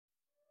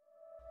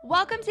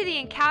Welcome to the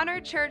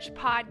Encounter Church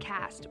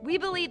podcast. We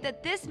believe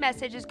that this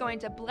message is going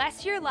to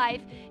bless your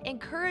life,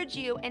 encourage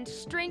you, and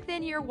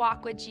strengthen your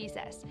walk with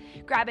Jesus.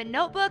 Grab a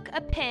notebook, a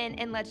pen,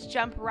 and let's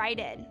jump right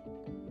in.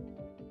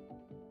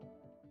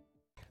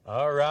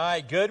 All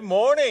right, good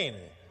morning.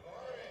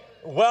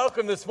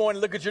 Welcome this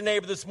morning. Look at your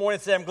neighbor this morning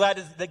and say, I'm glad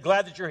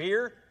that you're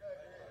here.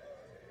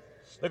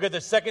 Look at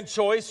the second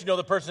choice. You know,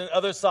 the person on the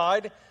other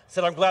side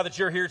said, I'm glad that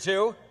you're here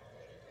too.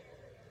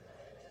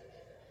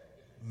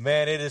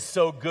 Man, it is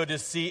so good to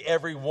see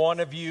every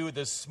one of you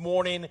this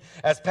morning.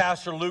 As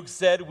Pastor Luke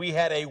said, we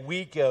had a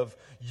week of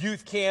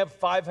youth camp.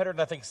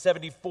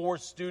 574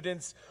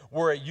 students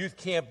were at youth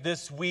camp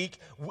this week.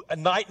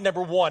 Night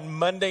number one,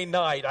 Monday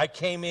night, I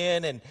came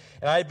in and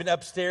I had been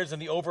upstairs in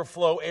the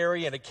overflow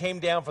area, and it came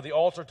down for the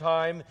altar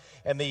time,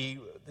 and the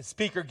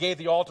speaker gave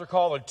the altar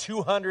call, and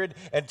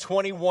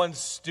 221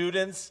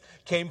 students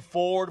came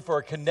forward for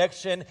a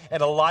connection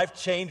and a life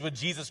change with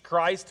Jesus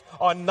Christ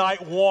on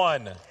night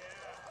one.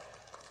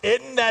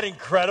 Isn't that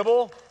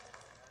incredible?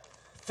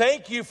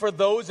 Thank you for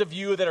those of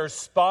you that are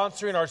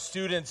sponsoring our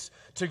students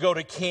to go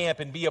to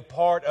camp and be a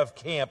part of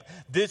camp.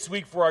 This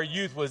week for our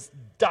youth was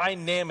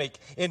dynamic.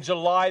 In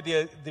July,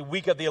 the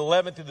week of the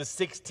 11th through the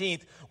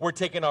 16th, we're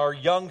taking our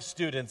young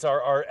students,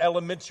 our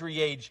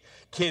elementary age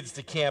kids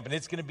to camp, and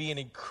it's going to be an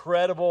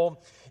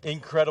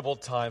incredible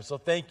time. So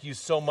thank you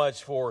so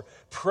much for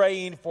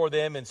praying for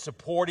them and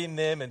supporting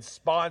them and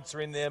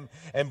sponsoring them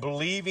and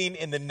believing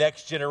in the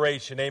next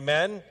generation.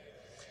 Amen?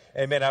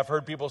 Amen. I've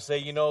heard people say,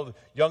 you know,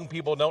 young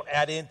people don't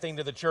add anything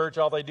to the church.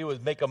 All they do is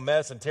make a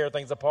mess and tear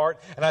things apart.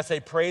 And I say,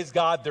 praise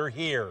God, they're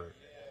here.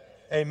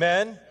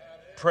 Amen.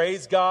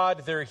 Praise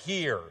God, they're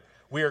here.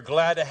 We are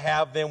glad to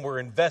have them. We're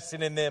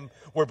investing in them.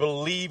 We're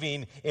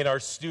believing in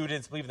our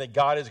students, believing that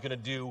God is going to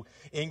do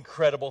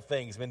incredible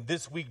things. I mean,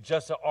 this week,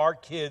 just to our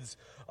kids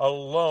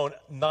alone,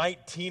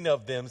 19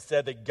 of them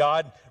said that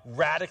God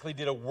radically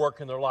did a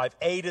work in their life.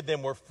 8 of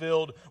them were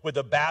filled with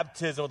the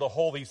baptism of the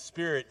Holy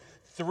Spirit.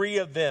 3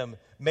 of them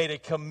made a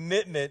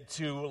commitment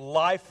to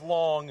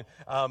lifelong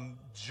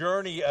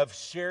journey of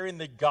sharing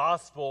the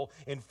gospel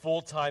in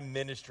full-time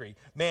ministry.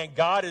 Man,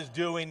 God is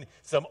doing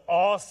some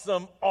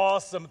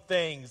awesome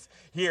things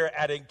here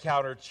at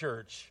Encounter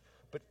Church.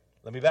 But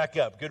let me back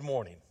up. Good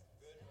morning.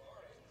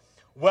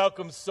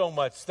 Welcome so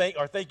much.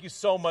 Thank you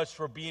so much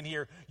for being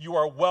here. You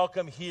are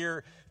welcome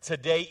here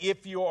today.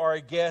 If you are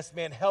a guest,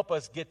 man, help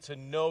us get to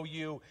know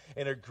you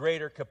in a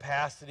greater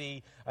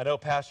capacity. I know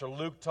Pastor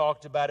Luke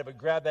talked about it, but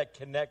grab that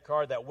connect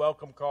card, that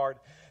welcome card.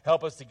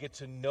 Help us to get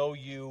to know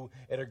you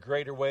in a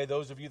greater way.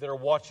 Those of you that are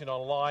watching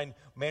online,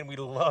 man, we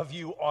love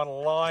you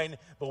online,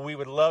 but we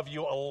would love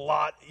you a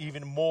lot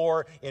even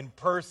more in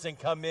person.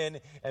 Come in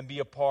and be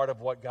a part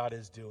of what God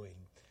is doing.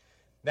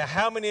 Now,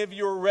 how many of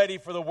you are ready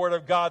for the Word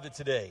of God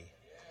today?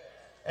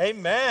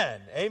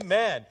 Amen.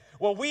 Amen.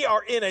 Well, we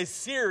are in a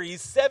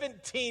series,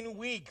 17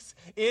 weeks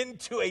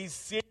into a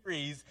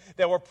series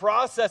that we're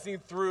processing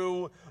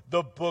through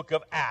the book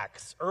of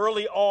Acts.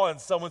 Early on,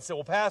 someone said,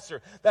 well,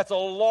 Pastor, that's a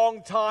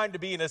long time to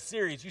be in a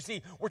series. You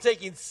see, we're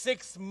taking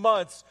 6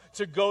 months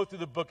to go through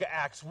the book of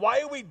Acts.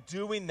 Why are we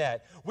doing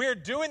that? We're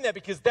doing that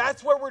because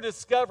that's where we're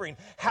discovering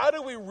how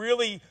do we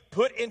really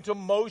put into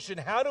motion,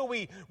 how do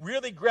we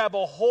really grab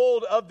a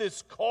hold of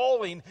this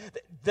calling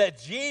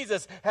that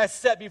Jesus has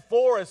set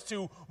before us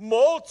to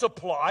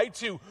multiply,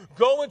 to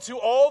go into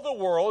all the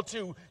world,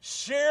 to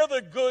share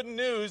the good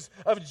news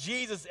of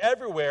Jesus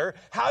everywhere.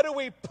 How do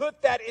we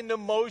put that into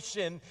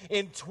motion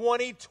in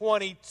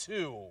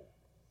 2022?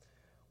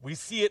 We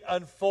see it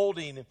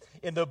unfolding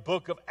in the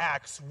book of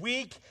Acts.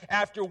 Week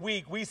after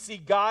week, we see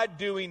God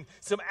doing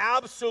some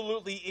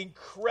absolutely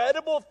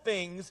incredible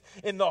things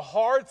in the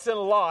hearts and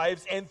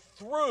lives and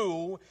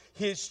through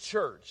His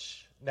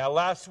church. Now,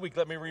 last week,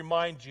 let me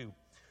remind you,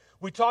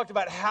 we talked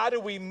about how do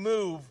we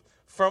move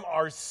from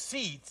our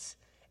seats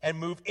and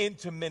move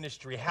into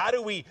ministry. How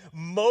do we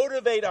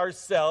motivate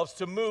ourselves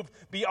to move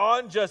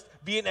beyond just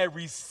being a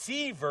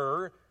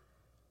receiver,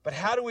 but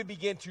how do we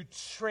begin to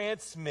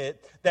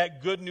transmit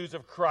that good news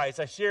of Christ?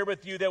 I share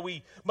with you that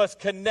we must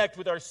connect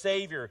with our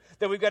Savior,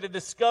 that we've got to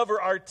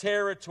discover our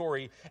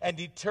territory and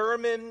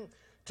determine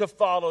to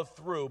follow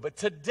through. But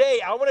today,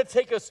 I want to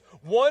take us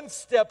one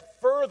step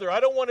further.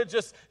 I don't want to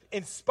just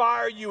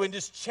inspire you and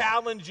just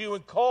challenge you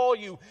and call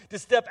you to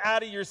step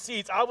out of your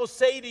seats. I will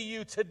say to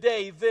you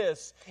today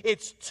this: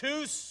 it's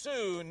too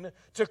soon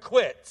to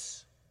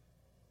quit.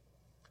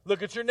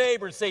 Look at your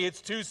neighbor and say,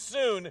 it's too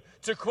soon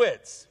to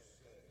quit.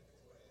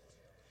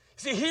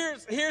 See,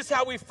 here's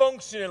how we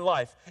function in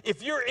life.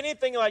 If you're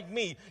anything like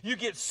me, you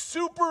get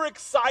super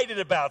excited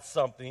about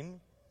something.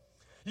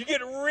 You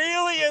get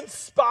really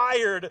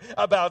inspired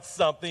about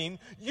something.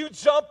 You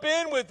jump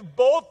in with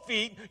both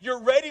feet. You're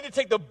ready to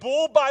take the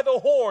bull by the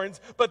horns,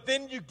 but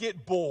then you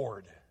get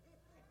bored.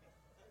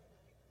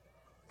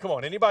 Come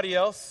on, anybody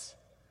else?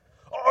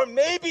 Or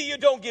maybe you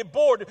don't get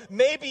bored.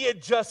 Maybe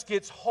it just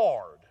gets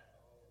hard.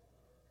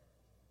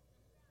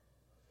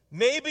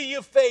 Maybe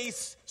you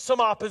face some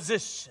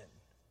opposition.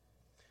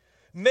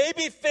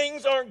 Maybe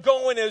things aren't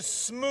going as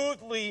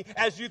smoothly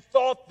as you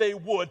thought they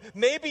would.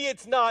 Maybe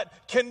it's not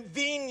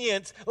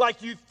convenient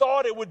like you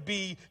thought it would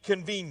be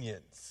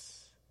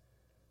convenience.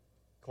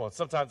 Come on,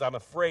 sometimes I'm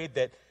afraid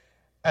that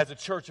as a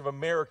Church of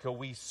America,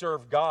 we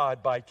serve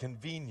God by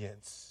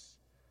convenience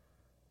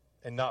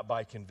and not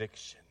by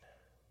conviction.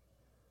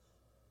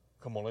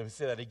 Come on, let me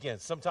say that again.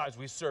 Sometimes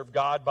we serve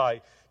God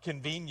by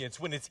convenience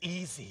when it's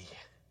easy,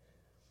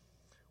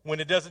 when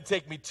it doesn't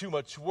take me too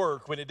much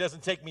work, when it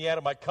doesn't take me out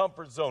of my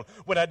comfort zone,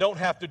 when I don't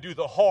have to do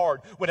the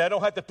hard, when I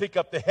don't have to pick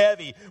up the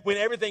heavy, when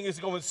everything is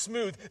going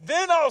smooth.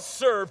 Then I'll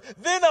serve,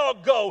 then I'll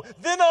go,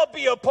 then I'll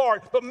be a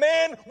part. But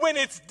man, when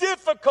it's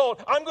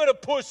difficult, I'm going to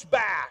push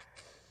back.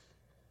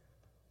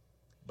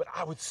 But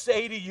I would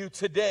say to you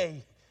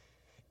today,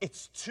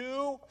 it's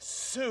too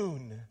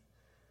soon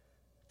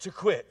to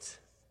quit.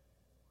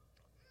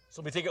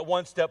 So let me take it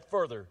one step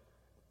further.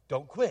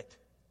 Don't quit.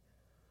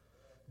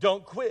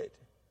 Don't quit.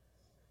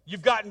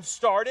 You've gotten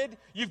started,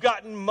 you've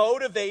gotten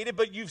motivated,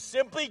 but you've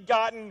simply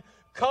gotten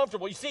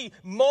comfortable. You see,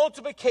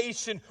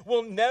 multiplication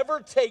will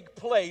never take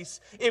place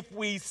if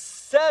we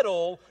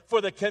settle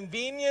for the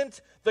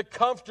convenient, the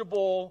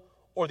comfortable,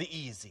 or the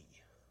easy.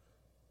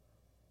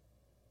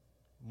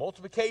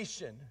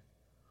 Multiplication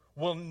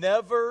will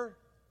never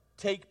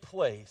take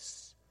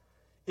place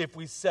if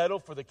we settle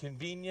for the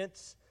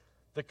convenience,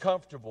 the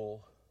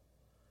comfortable,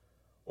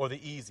 or the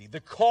easy.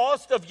 The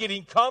cost of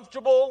getting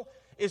comfortable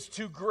is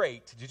too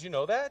great. Did you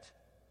know that?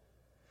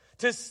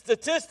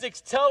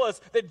 Statistics tell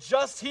us that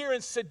just here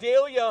in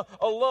Sedalia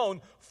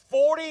alone,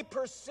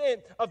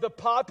 40% of the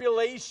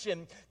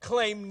population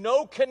claim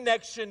no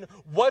connection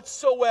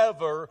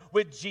whatsoever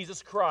with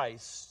Jesus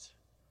Christ.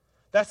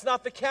 That's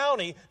not the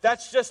county,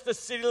 that's just the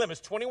city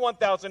limits,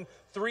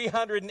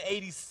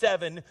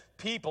 21,387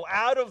 people.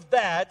 Out of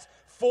that,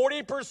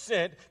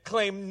 40%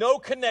 claim no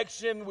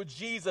connection with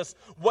Jesus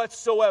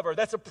whatsoever.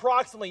 That's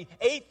approximately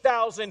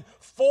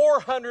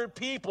 8,400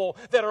 people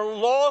that are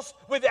lost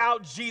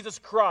without Jesus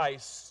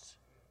Christ.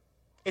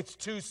 It's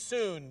too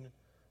soon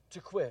to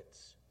quit.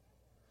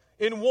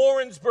 In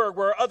Warrensburg,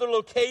 where our other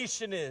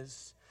location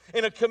is,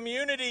 in a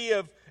community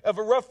of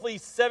roughly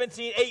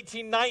 17,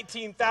 18,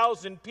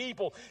 19,000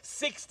 people,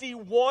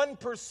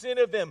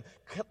 61% of them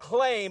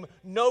claim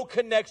no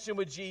connection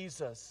with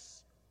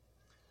Jesus.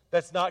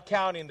 That's not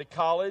counting the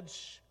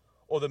college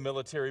or the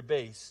military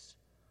base.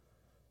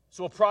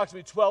 So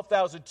approximately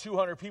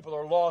 12,200 people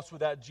are lost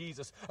without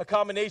Jesus. A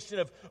combination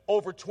of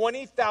over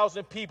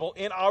 20,000 people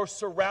in our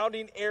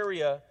surrounding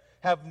area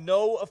have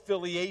no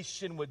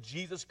affiliation with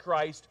Jesus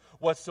Christ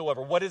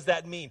whatsoever. What does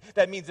that mean?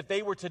 That means if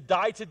they were to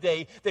die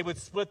today, they would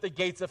split the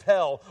gates of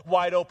hell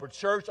wide open.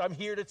 Church, I'm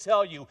here to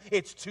tell you,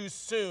 it's too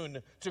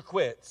soon to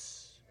quit.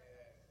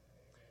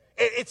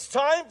 It's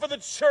time for the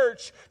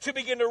church to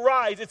begin to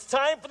rise. It's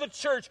time for the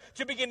church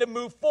to begin to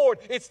move forward.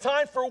 It's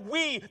time for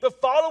we, the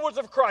followers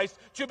of Christ,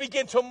 to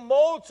begin to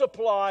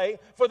multiply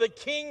for the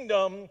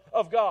kingdom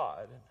of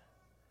God.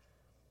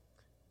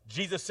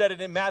 Jesus said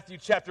it in Matthew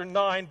chapter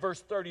 9,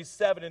 verse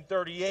 37 and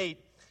 38.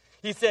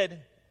 He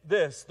said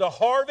this, "The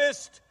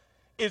harvest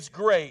is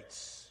great,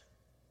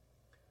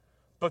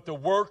 but the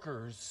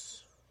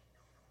workers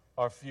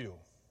are few.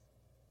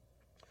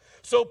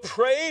 So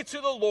pray to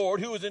the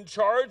Lord who is in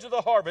charge of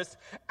the harvest.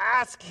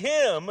 Ask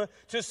him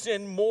to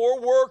send more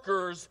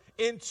workers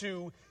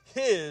into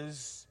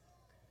his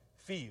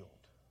field."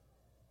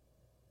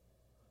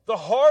 The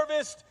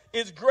harvest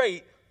is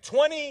great.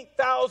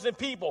 20,000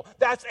 people.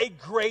 That's a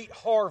great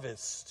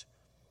harvest.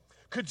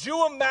 Could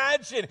you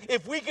imagine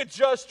if we could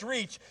just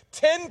reach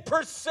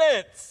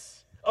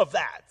 10% of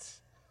that?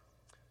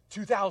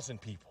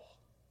 2,000 people.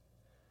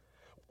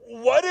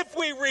 What if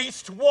we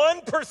reached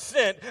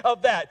 1%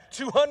 of that?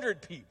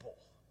 200 people.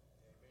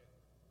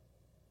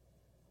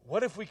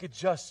 What if we could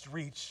just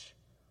reach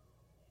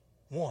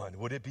one?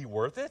 Would it be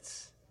worth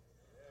it?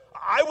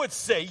 I would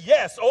say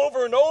yes.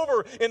 Over and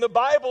over in the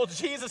Bible,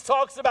 Jesus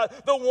talks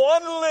about the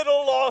one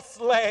little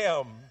lost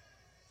lamb,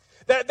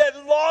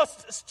 that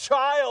lost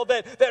child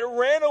that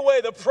ran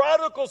away, the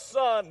prodigal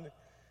son,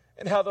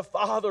 and how the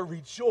father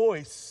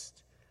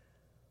rejoiced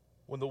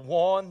when the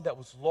one that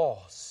was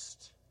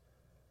lost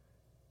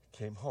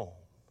came home.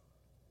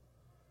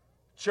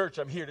 Church,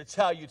 I'm here to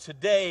tell you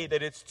today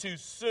that it's too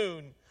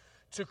soon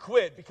to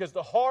quit because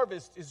the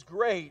harvest is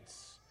great,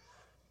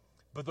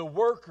 but the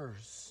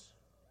workers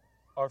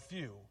are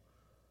few.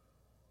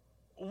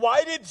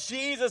 Why did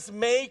Jesus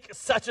make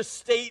such a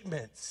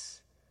statement?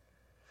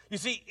 You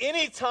see,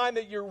 anytime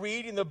that you're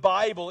reading the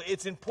Bible,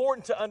 it's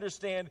important to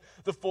understand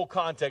the full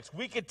context.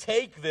 We could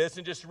take this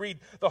and just read,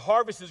 the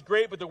harvest is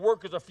great, but the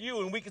workers are few,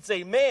 and we could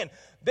say, man,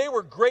 they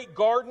were great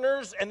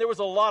gardeners, and there was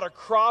a lot of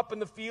crop in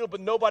the field, but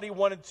nobody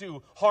wanted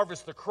to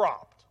harvest the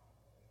crop.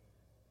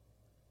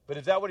 But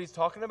is that what he's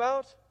talking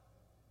about?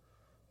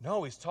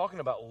 No, he's talking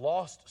about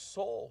lost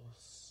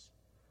souls.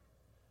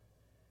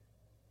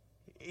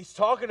 He's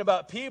talking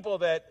about people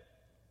that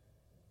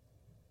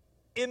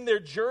in their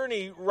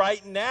journey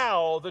right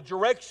now, the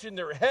direction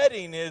they're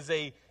heading is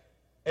a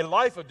a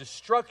life of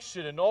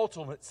destruction and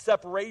ultimate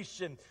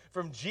separation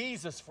from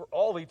Jesus for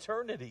all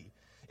eternity.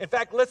 In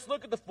fact, let's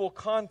look at the full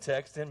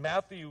context in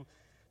Matthew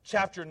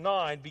chapter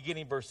 9,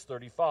 beginning verse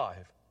 35.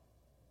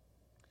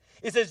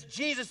 It says,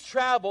 Jesus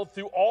traveled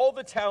through all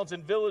the towns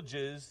and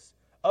villages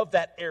of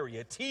that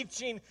area,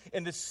 teaching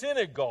in the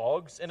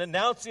synagogues and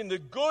announcing the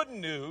good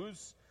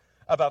news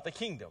about the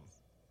kingdom.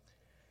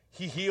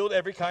 He healed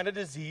every kind of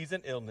disease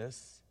and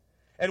illness.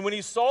 And when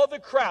he saw the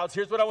crowds,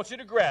 here's what I want you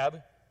to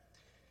grab.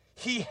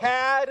 He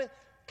had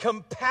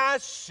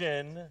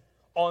compassion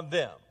on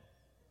them.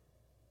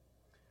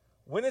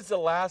 When is the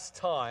last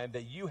time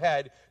that you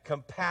had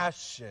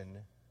compassion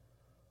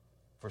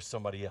for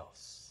somebody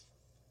else?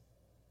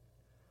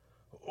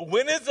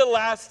 When is the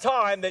last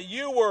time that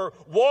you were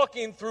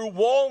walking through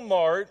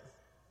Walmart,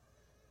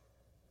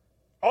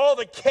 all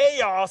the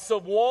chaos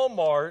of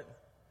Walmart,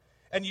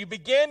 and you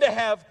began to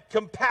have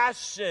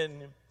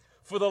compassion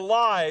for the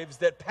lives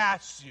that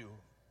passed you?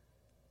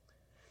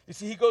 You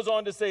see, he goes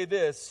on to say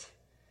this.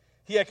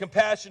 He had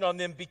compassion on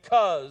them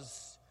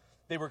because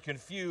they were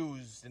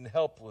confused and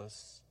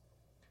helpless,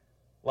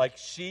 like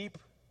sheep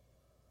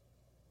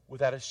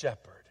without a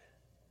shepherd.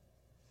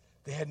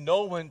 They had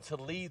no one to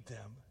lead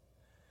them.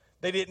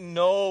 They didn't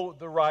know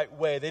the right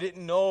way. They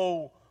didn't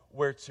know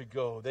where to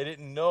go. They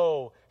didn't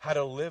know how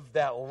to live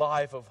that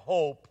life of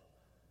hope,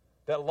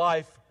 that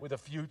life with a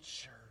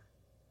future.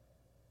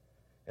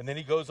 And then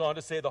he goes on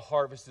to say the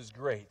harvest is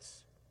great,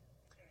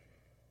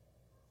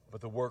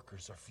 but the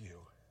workers are few.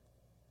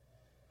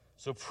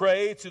 So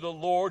pray to the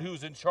Lord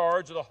who's in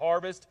charge of the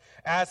harvest.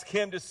 Ask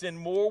him to send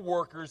more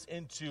workers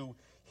into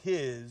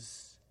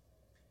his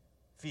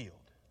field.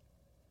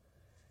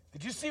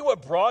 Did you see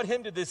what brought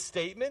him to this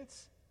statement?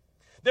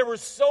 There were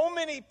so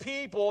many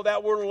people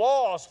that were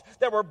lost,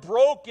 that were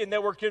broken,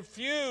 that were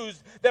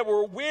confused, that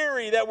were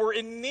weary, that were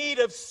in need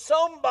of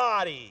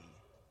somebody,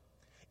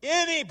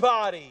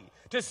 anybody,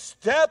 to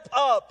step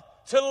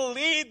up, to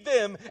lead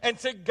them, and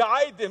to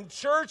guide them.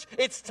 Church,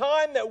 it's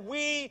time that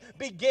we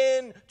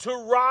begin to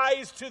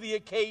rise to the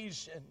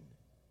occasion.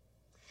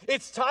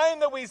 It's time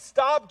that we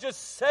stop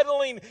just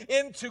settling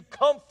into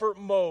comfort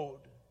mode.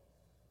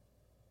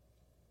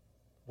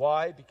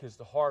 Why? Because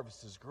the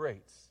harvest is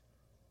great.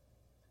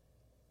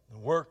 The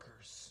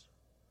workers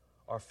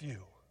are few.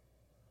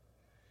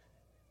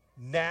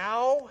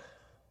 Now,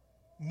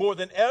 more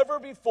than ever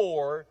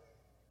before,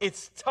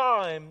 it's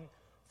time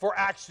for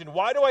action.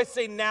 Why do I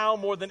say now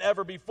more than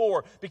ever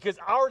before? Because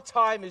our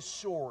time is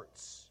short.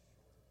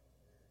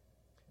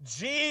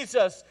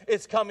 Jesus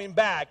is coming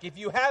back. If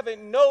you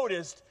haven't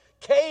noticed,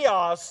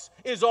 chaos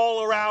is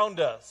all around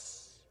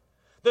us.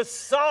 The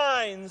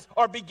signs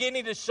are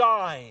beginning to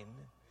shine.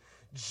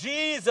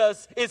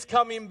 Jesus is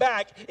coming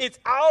back. It's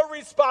our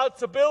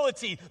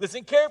responsibility,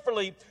 listen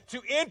carefully,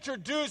 to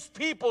introduce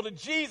people to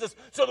Jesus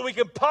so that we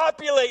can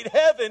populate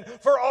heaven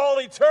for all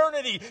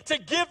eternity, to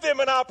give them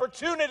an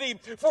opportunity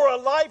for a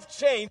life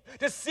change,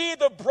 to see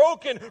the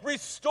broken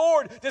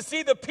restored, to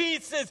see the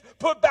pieces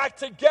put back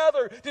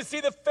together, to see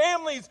the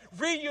families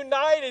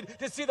reunited,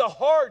 to see the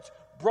heart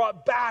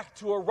brought back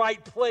to a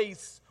right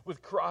place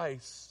with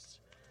Christ.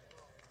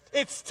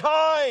 It's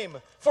time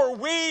for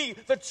we,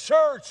 the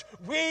church,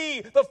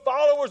 we, the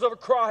followers of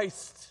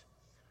Christ,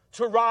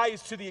 to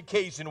rise to the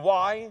occasion.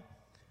 Why?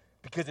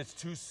 Because it's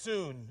too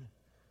soon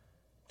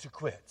to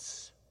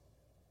quit.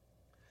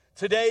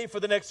 Today, for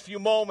the next few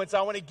moments,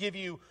 I want to give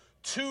you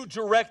 2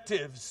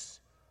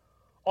 directives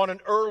on an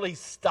early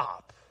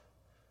stop.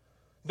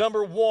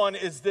 Number 1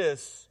 is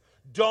this: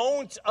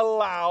 don't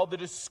allow the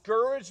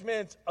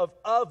discouragement of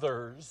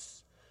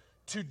others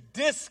to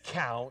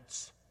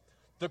discount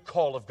the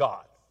call of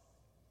God.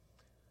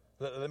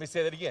 Let me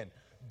say that again.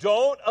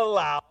 Don't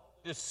allow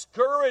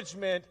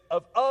discouragement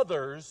of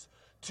others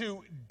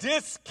to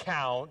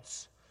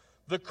discount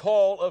the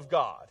call of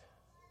God.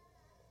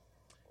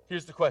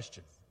 Here's the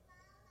question.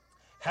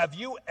 Have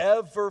you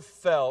ever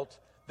felt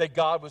that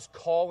God was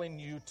calling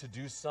you to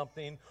do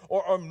something,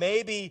 or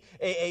maybe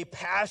a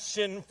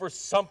passion for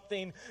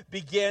something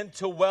began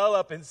to well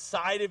up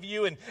inside of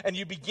you, and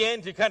you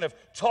began to kind of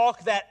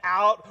talk that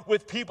out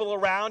with people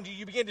around you.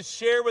 You begin to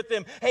share with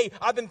them, hey,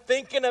 I've been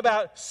thinking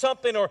about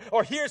something,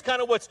 or here's kind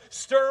of what's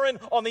stirring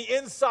on the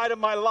inside of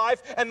my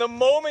life. And the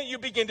moment you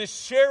begin to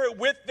share it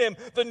with them,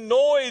 the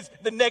noise,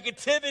 the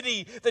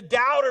negativity, the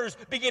doubters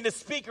begin to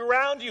speak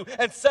around you,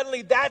 and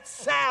suddenly that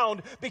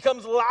sound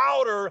becomes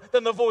louder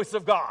than the voice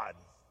of God.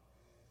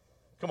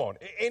 Come on,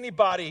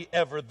 anybody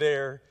ever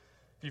there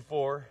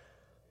before?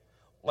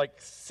 Like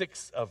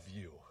 6 of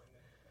you.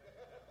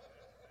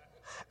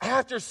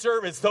 After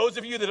service, those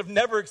of you that have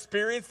never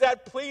experienced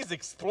that, please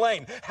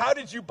explain. How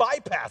did you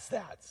bypass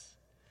that?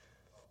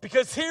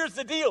 Because here's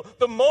the deal.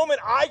 The moment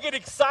I get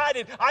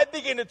excited, I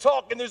begin to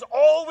talk, and there's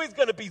always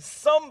going to be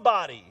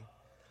somebody,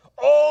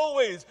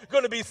 always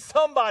going to be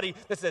somebody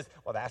that says,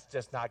 well, that's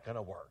just not going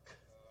to work.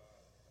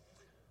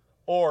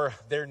 Or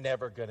they're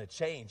never going to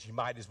change. You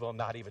might as well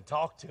not even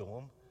talk to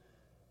them.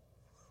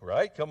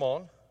 Right? Come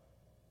on.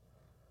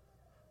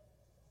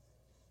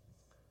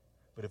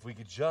 But if we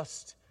could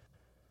just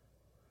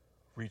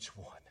reach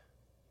one.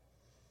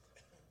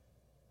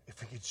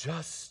 if we could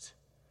just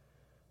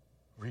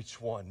reach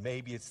one.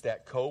 Maybe it's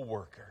that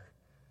coworker.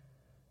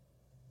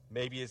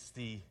 Maybe it's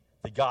the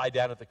guy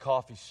down at the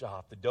coffee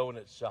shop, the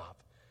donut shop,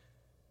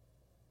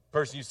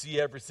 person you see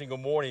every single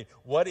morning.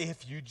 What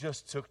if you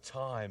just took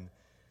time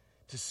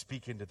to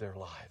speak into their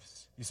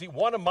lives? You see,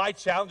 one of my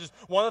challenges,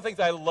 one of the things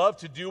I love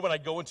to do when I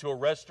go into a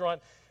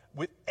restaurant,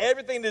 with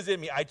everything that's in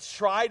me, I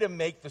try to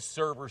make the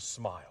server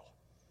smile.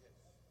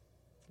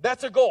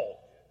 That's a goal.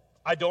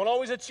 I don't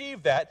always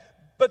achieve that,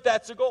 but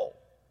that's a goal.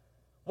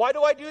 Why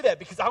do I do that?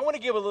 Because I want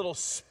to give a little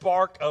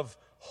spark of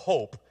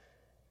hope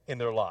in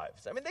their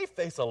lives. I mean, they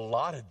face a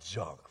lot of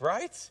junk,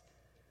 right?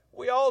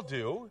 We all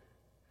do.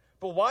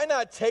 But why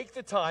not take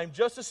the time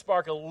just to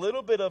spark a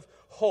little bit of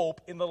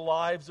hope in the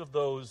lives of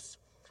those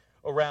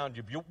around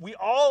you? We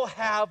all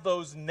have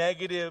those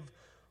negative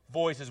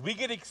voices. We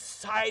get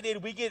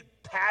excited, we get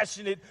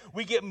passionate,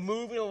 we get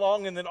moving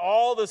along, and then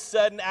all of a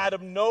sudden, out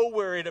of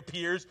nowhere it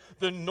appears,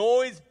 the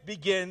noise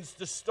begins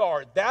to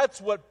start. That's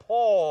what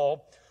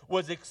Paul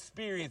was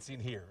experiencing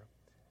here.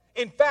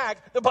 In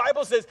fact, the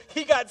Bible says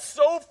he got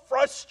so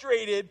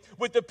frustrated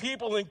with the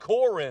people in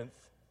Corinth.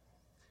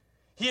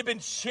 He had been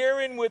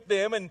sharing with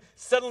them, and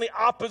suddenly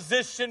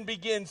opposition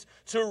begins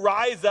to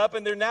rise up,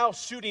 and they're now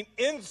shooting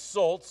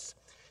insults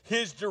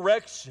his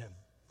direction.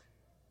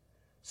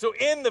 So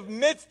in the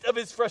midst of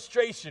his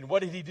frustration,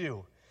 what did he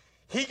do?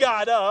 He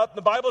got up.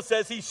 The Bible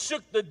says he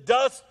shook the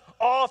dust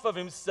off of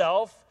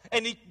himself,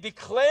 and he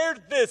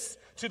declared this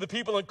to the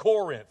people in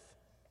Corinth: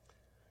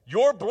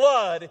 your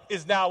blood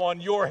is now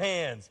on your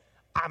hands.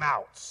 I'm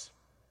out.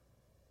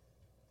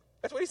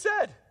 That's what he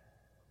said.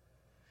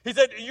 He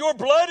said, your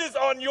blood is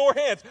on your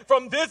hands.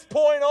 From this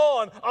point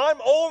on, I'm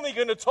only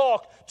going to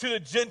talk to the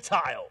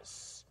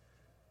Gentiles,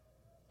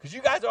 because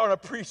you guys aren't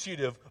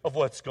appreciative of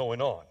what's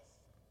going on.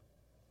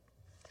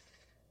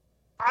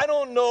 I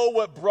don't know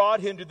what brought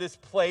him to this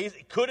place.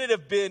 Could it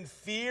have been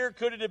fear?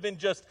 Could it have been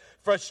just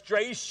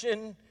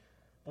frustration?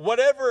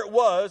 Whatever it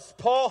was,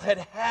 Paul had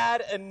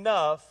had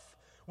enough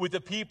with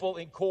the people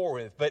in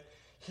Corinth. But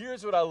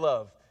here's what I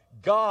love.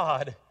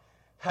 God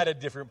had a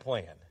different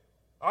plan.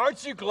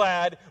 Aren't you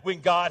glad when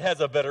God has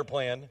a better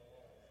plan?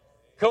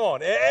 Come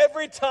on,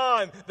 every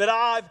time that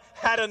I've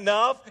had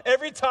enough,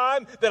 every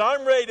time that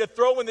I'm ready to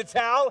throw in the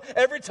towel,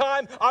 every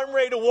time I'm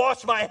ready to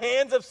wash my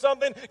hands of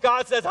something,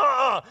 God says,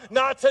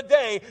 not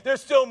today.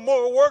 There's still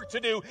more work to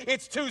do.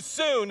 It's too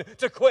soon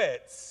to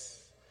quit.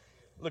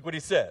 Look what he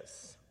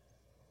says.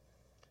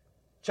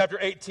 Chapter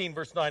 18,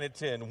 verse 9 and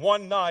 10.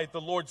 One night the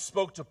Lord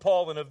spoke to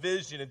Paul in a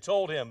vision and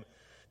told him,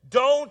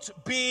 don't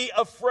be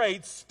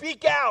afraid.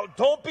 Speak out.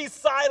 Don't be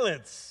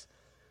silent.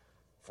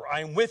 For I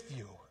am with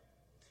you,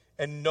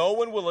 and no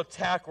one will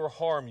attack or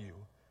harm you.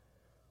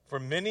 For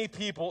many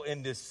people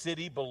in this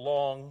city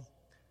belong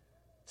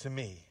to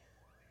me.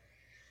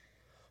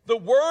 The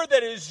word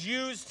that is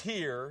used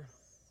here,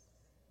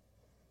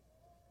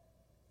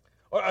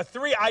 or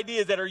three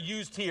ideas that are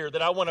used here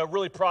that I want to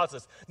really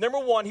process. Number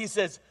one, he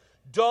says,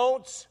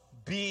 don't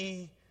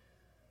be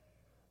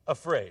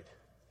afraid.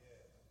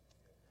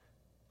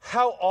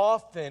 How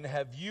often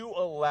have you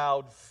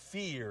allowed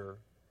fear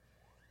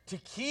to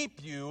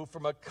keep you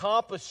from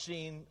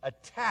accomplishing a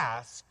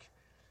task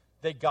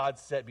that God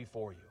set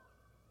before you?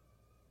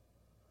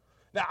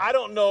 Now, I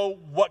don't know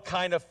what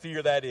kind of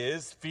fear that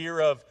is.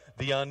 Fear of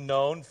the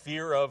unknown,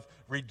 fear of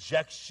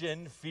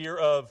rejection, fear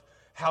of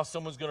how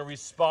someone's going to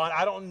respond.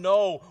 I don't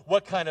know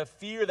what kind of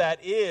fear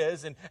that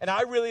is. And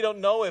I really don't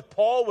know if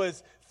Paul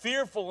was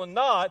fearful or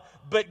not,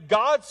 but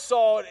God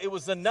saw it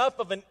was enough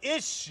of an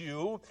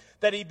issue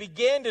that he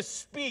began to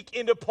speak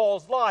into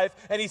Paul's life,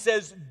 and he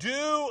says,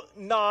 do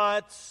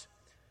not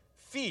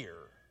fear.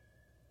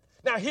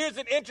 Now, here's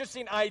an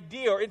interesting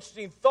idea or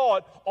interesting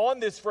thought on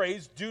this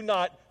phrase, do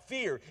not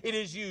fear. It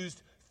is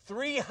used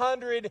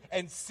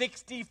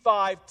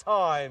 365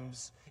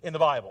 times in the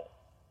Bible.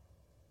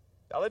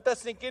 Now, let that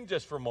sink in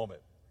just for a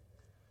moment.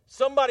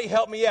 Somebody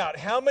help me out.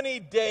 How many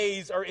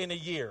days are in a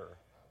year?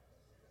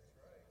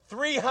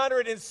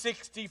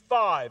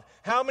 365.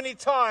 How many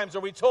times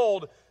are we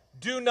told,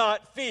 do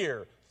not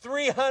fear?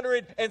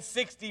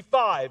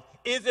 365.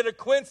 Is it a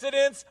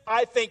coincidence?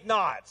 I think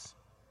not.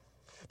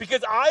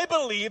 Because I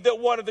believe that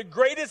one of the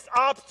greatest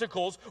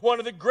obstacles, one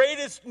of the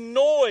greatest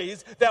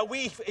noise that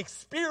we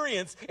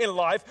experience in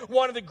life,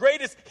 one of the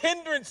greatest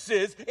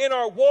hindrances in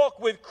our walk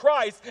with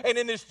Christ and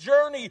in this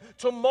journey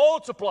to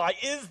multiply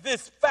is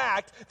this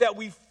fact that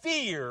we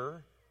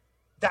fear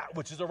that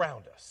which is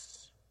around us.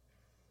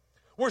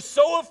 We're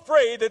so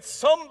afraid that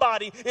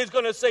somebody is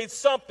going to say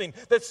something,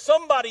 that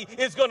somebody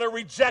is going to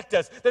reject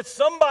us, that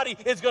somebody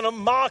is going to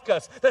mock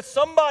us, that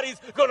somebody's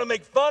going to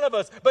make fun of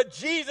us. But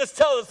Jesus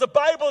tells us, the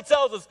Bible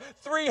tells us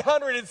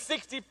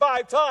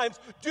 365 times,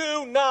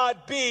 do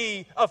not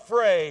be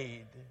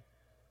afraid.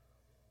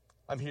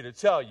 I'm here to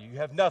tell you, you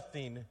have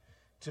nothing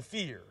to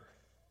fear.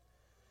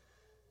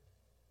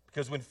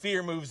 Because when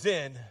fear moves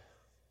in,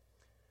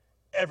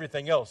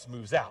 everything else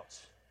moves out.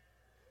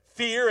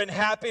 Fear and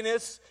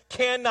happiness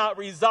cannot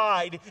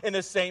reside in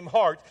the same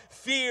heart.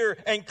 Fear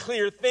and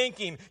clear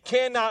thinking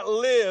cannot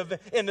live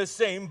in the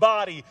same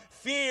body.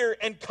 fear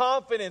and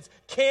confidence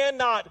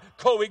cannot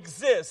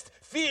coexist.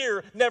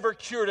 Fear never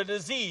cured a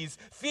disease.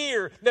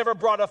 Fear never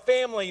brought a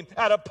family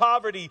out of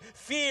poverty.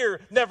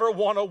 Fear never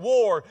won a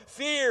war.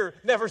 Fear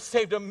never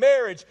saved a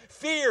marriage.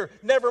 Fear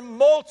never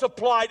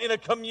multiplied in a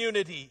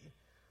community.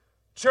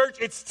 Church,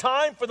 it's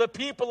time for the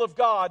people of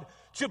God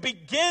to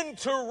begin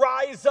to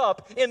rise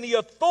up in the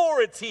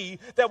authority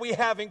that we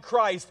have in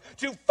Christ,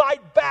 to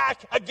fight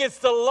back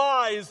against the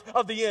lies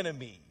of the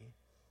enemy.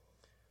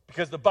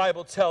 Because the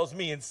Bible tells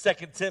me in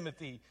 2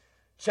 Timothy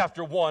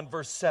chapter 1,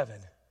 verse 7,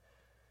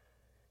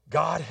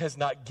 God has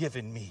not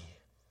given me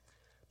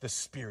the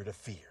spirit of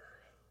fear.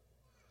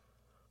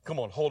 Come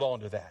on, hold on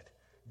to that.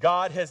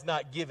 God has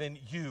not given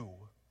you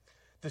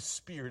the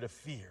spirit of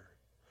fear,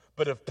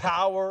 but of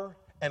power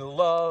and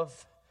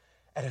love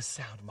and a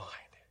sound mind.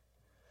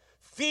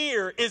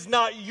 Fear is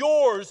not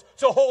yours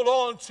to hold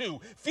on to.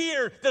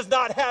 Fear does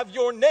not have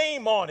your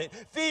name on it.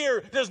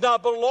 Fear does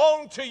not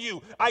belong to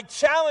you. I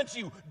challenge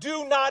you,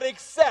 do not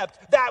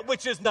accept that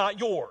which is not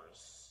yours.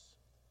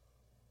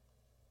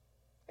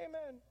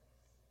 Amen.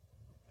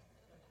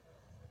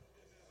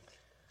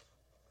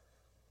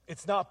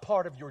 It's not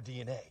part of your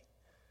DNA.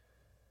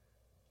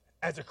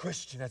 As a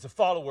Christian, as a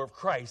follower of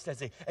Christ,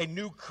 as a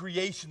new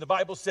creation, the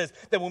Bible says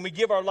that when we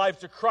give our lives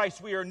to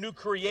Christ, we are a new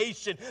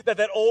creation, that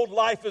old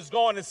life is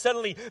gone and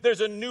suddenly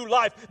there's a new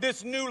life.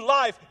 This new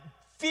life,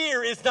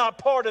 fear is not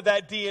part of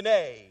that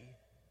DNA.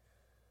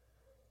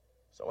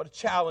 So I want to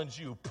challenge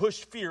you,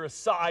 push fear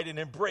aside and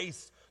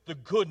embrace the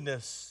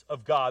goodness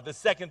of God. The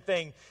second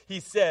thing he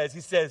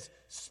says,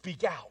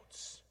 speak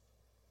out.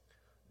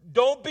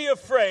 Don't be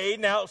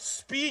afraid. Now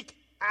speak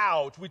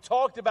out. We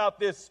talked about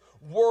this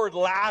word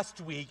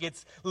last week.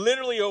 It's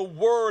literally a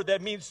word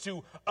that means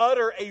to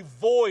utter a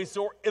voice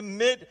or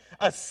emit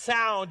a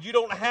sound. You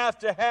don't have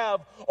to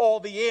have all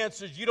the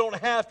answers. You don't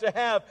have to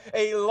have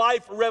a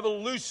life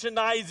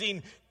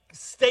revolutionizing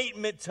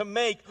statement to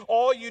make.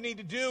 All you need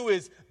to do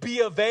is be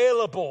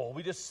available.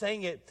 We just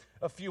sang it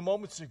a few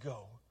moments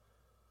ago.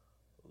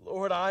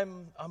 Lord,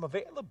 I'm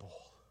available.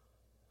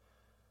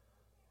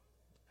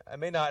 I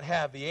may not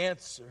have the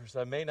answers.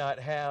 I may not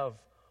have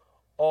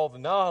all the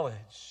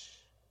knowledge.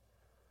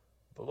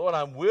 But Lord,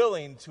 I'm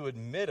willing to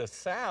admit a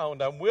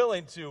sound. I'm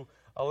willing to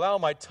allow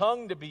my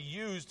tongue to be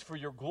used for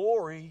your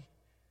glory.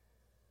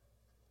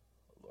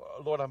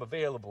 Lord, I'm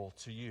available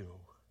to you.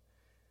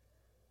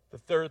 The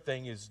third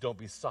thing is don't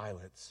be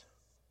silent.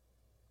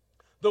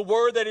 The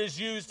word that is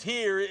used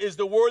here is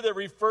the word that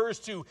refers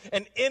to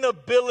an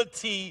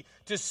inability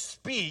to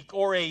speak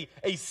or a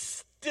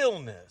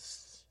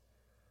stillness.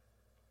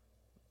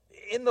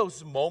 In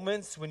those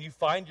moments when you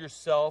find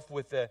yourself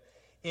with an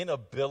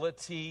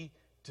inability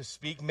to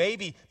speak,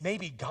 maybe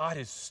God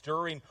is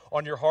stirring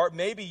on your heart.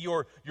 Maybe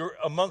you're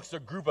amongst a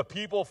group of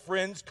people,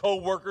 friends,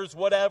 co-workers,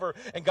 whatever,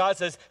 and God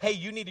says, hey,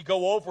 you need to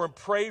go over and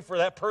pray for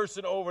that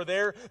person over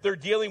there. They're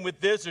dealing with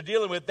this, they're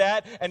dealing with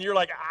that, and you're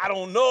like, I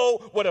don't know.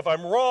 What if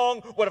I'm wrong?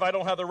 What if I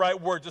don't have the right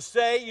word to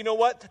say? You know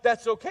what?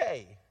 That's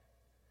okay.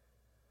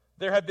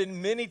 There have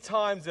been many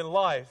times in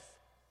life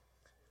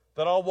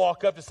that I'll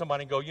walk up to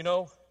somebody and go, you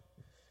know,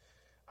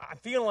 I'm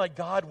feeling like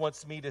God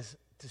wants me to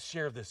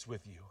share this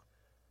with you.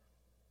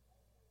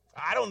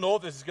 I don't know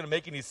if this is going to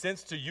make any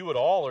sense to you at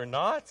all or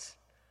not,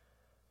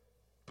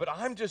 but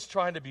I'm just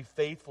trying to be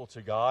faithful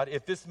to God.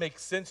 If this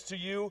makes sense to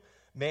you,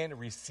 man,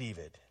 receive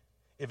it.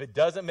 If it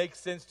doesn't make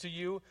sense to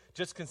you,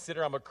 just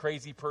consider I'm a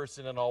crazy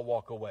person and I'll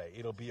walk away.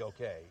 It'll be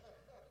okay.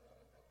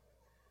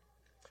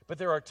 But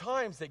there are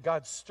times that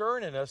God's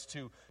stirring in us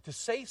to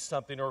say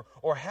something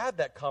or have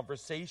that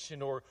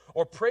conversation or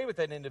pray with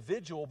that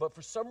individual, but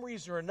for some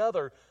reason or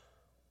another,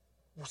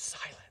 we're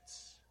silent.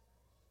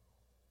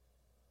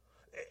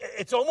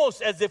 It's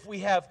almost as if we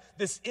have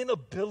this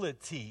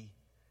inability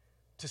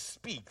to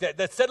speak,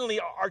 that suddenly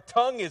our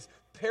tongue is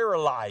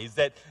paralyzed,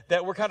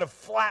 that we're kind of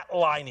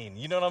flatlining.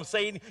 You know what I'm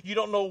saying? You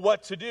don't know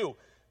what to do.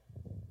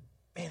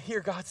 And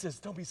here God says,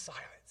 don't be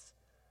silent.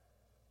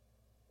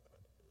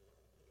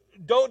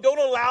 Don't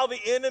allow the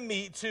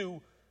enemy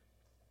to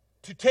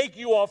take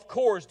you off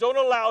course. Don't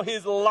allow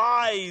his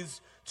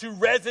lies to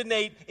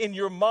resonate in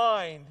your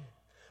mind.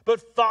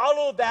 But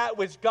follow that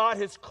which God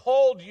has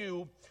called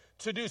you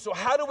to do. So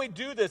how do we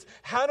do this?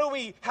 How do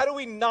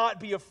we not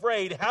be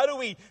afraid? How do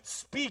we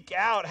speak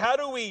out? How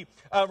do we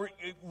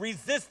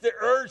resist the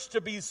urge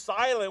to be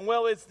silent?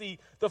 Well, it's the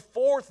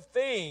fourth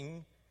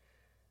thing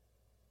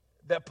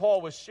that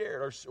Paul was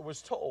shared or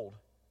was told.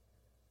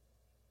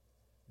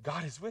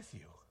 God is with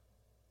you.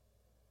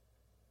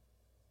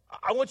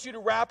 I want you to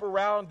wrap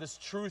around this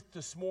truth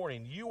this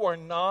morning. You are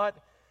not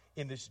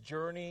in this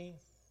journey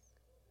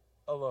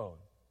alone.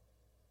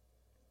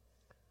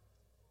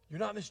 You're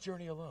not in this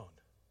journey alone.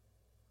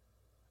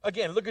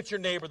 Again, look at your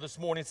neighbor this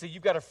morning and say,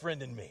 you've got a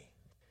friend in me.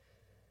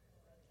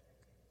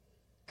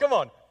 Come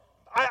on.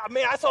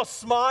 I saw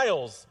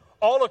smiles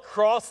all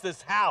across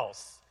this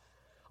house.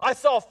 I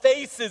saw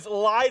faces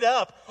light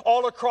up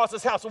all across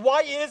this house.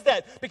 Why is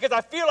that? Because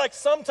I feel like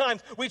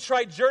sometimes we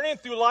try journeying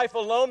through life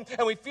alone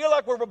and we feel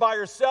like we're by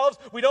ourselves.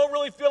 We don't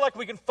really feel like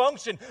we can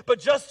function. But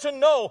just to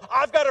know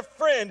I've got a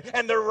friend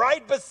and they're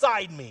right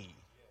beside me.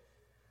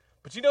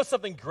 But you know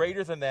something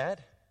greater than that?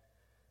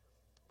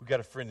 We've got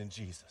a friend in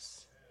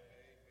Jesus.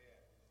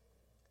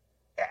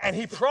 And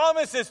he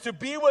promises to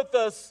be with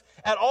us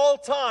at all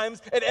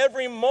times, at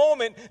every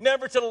moment,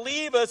 never to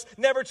leave us,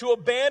 never to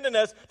abandon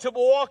us,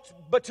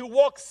 but to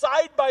walk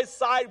side by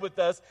side with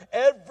us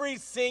every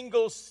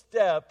single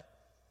step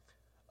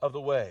of the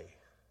way.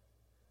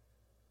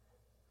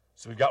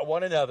 So we've got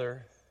one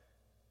another,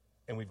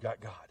 and we've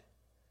got God.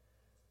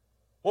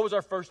 What was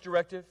our first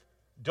directive?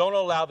 Don't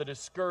allow the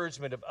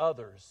discouragement of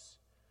others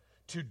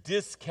to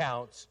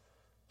discount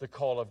the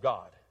call of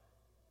God.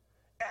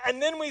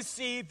 And then we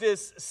see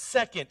this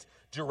second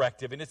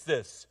directive, and it's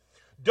this.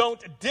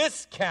 Don't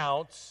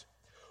discount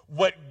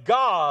what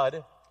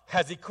God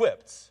has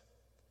equipped.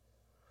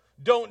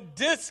 Don't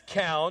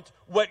discount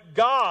what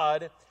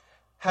God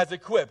has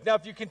equipped. Now,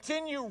 if you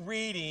continue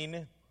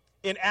reading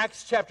in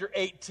Acts chapter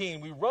 18,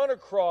 we run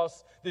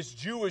across this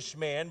Jewish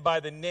man by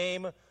the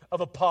name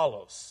of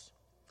Apollos.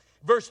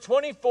 Verse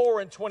 24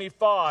 and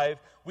 25,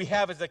 we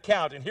have his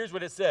account, and here's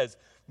what it says.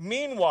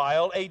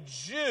 Meanwhile, a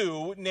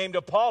Jew named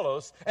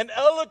Apollos, an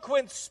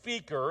eloquent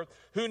speaker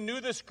who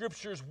knew the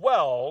scriptures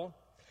well,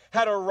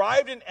 had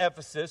arrived in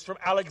Ephesus from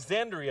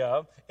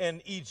Alexandria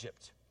in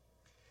Egypt.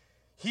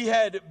 He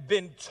had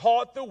been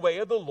taught the way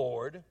of the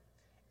Lord,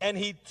 and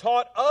he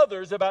taught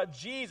others about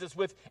Jesus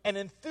with an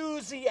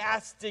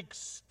enthusiastic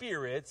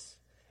spirit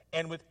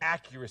and with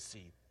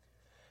accuracy.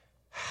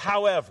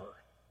 However,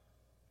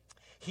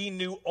 he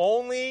knew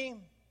only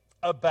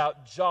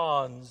about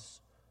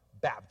John's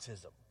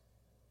baptism.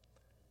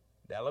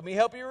 Now, let me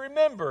help you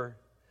remember.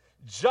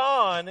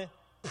 John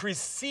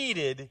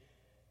preceded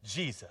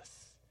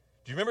Jesus.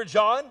 Do you remember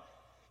John?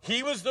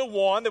 He was the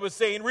one that was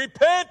saying,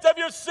 repent of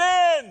your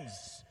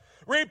sins.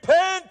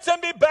 Repent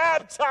and be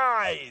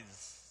baptized.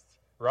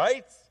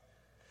 Right?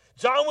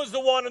 John was the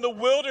one in the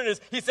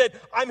wilderness. He said,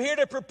 I'm here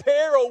to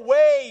prepare a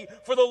way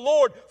for the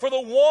Lord, for the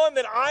one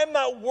that I'm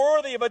not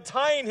worthy of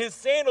untying his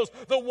sandals,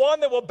 the one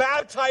that will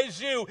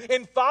baptize you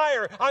in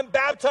fire. I'm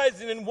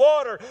baptizing in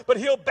water, but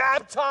he'll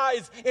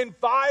baptize in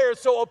fire.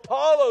 So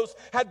Apollos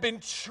had been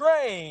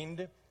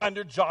trained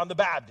under John the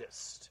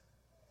Baptist.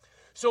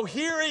 So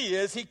here he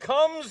is. He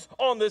comes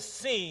on the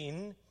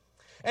scene,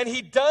 and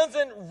he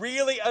doesn't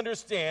really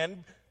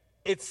understand.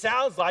 It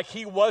sounds like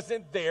he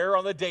wasn't there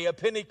on the day of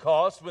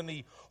Pentecost when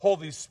the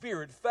Holy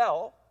Spirit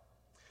fell.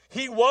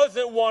 He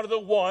wasn't one of the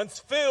ones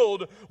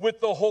filled with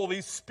the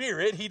Holy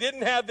Spirit. He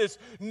didn't have this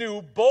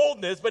new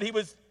boldness, but he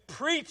was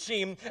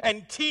preaching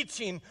and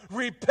teaching,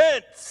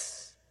 repent,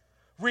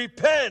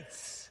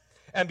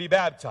 and be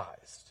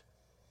baptized.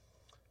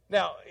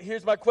 Now,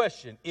 here's my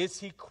question. Is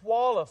he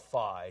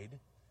qualified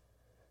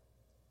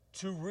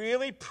to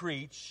really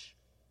preach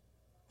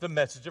the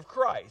message of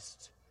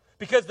Christ?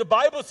 Because the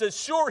Bible says,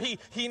 sure,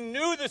 he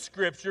knew the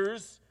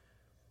scriptures,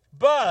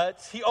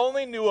 but he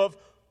only knew of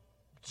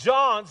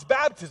John's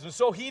baptism.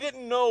 So he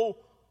didn't know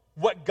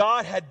what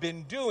God had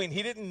been doing.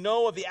 He didn't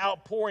know of the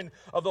outpouring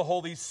of the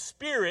Holy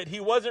Spirit.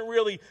 He wasn't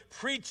really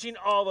preaching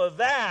all of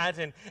that.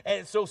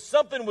 And so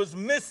something was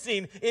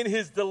missing in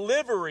his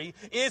delivery.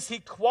 Is he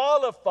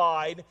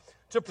qualified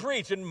to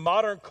preach? In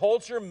modern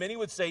culture, many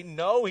would say,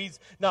 no, he's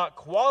not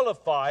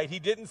qualified. He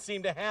didn't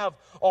seem to have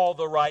all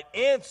the right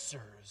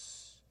answers.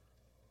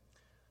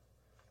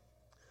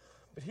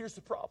 But here's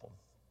the problem.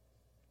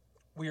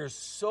 We are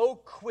so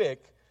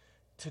quick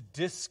to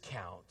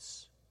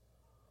discount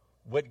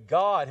what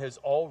God has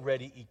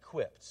already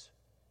equipped.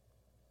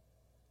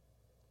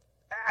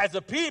 As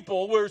a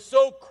people, we're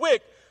so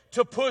quick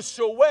to push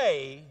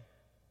away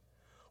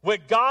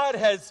what God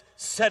has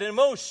set in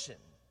motion.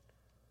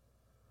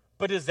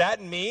 But does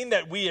that mean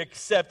that we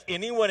accept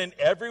anyone and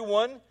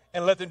everyone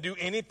and let them do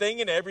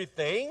anything and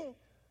everything?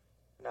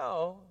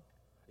 No.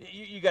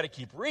 You got to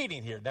keep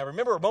reading here. Now,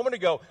 remember, a moment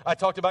ago, I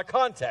talked about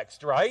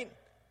context, right?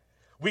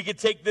 We could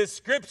take this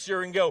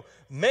scripture and go,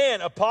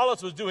 man,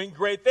 Apollos was doing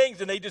great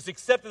things, and they just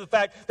accepted the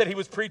fact that he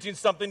was preaching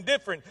something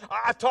different.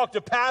 I've talked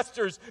to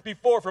pastors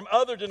before from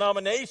other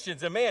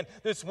denominations, and man,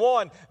 this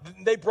one,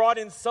 they brought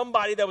in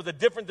somebody that was a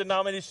different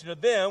denomination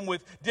of them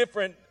with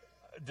different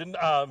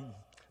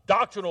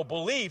doctrinal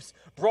beliefs,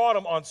 brought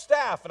them on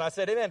staff. And I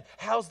said, hey, man,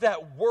 how's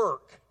that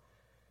work?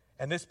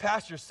 And this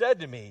pastor said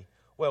to me,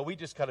 well, we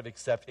just kind of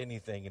accept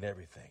anything and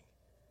everything.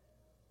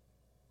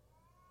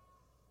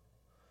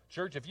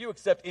 Church, if you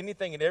accept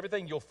anything and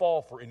everything, you'll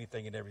fall for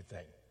anything and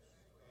everything.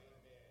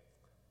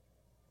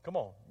 Come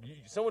on.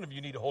 Some of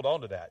you need to hold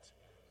on to that.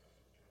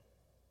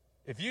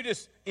 If you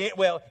just,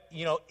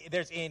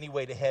 there's any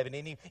way to heaven,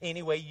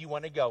 any way you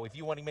want to go. If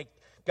you want to make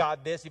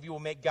God this, if you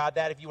want to make God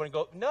that, if you want to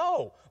go.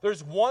 No,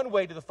 there's one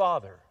way to the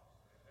Father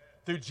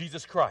through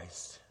Jesus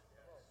Christ,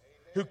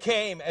 who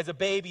came as a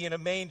baby in a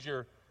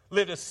manger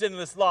lived a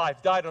sinless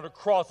life, died on a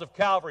cross of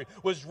Calvary,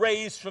 was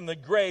raised from the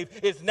grave,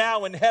 is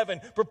now in heaven,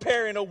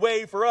 preparing a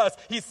way for us.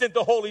 He sent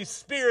the Holy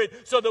Spirit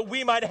so that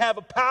we might have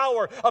a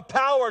power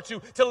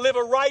to live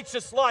a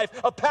righteous life,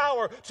 a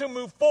power to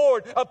move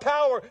forward, a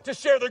power to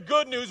share the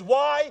good news.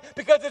 Why?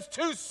 Because it's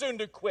too soon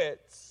to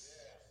quit.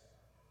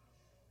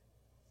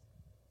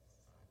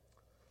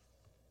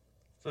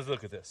 So let's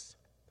look at this.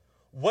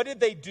 What did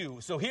they do?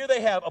 So here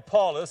they have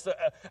Apollos,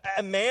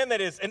 a man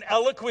that is an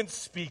eloquent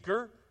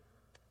speaker.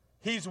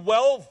 He's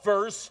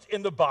well-versed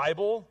in the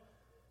Bible.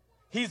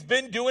 He's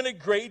been doing a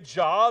great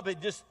job.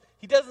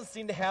 He doesn't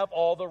seem to have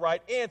all the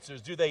right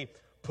answers. Do they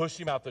push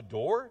him out the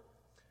door?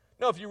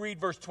 No, if you read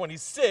verse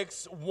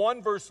 26,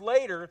 one verse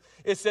later,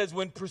 it says,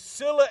 when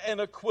Priscilla and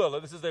Aquila,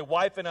 this is a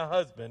wife and a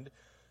husband,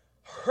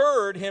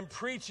 heard him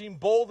preaching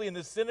boldly in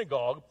the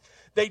synagogue,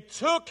 they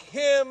took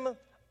him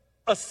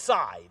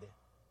aside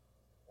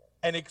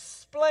and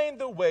explained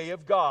the way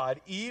of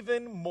God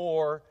even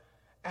more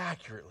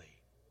accurately.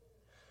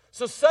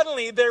 So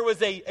suddenly there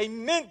was a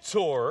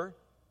mentor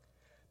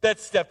that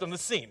stepped on the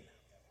scene.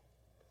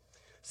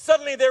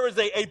 Suddenly there was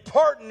a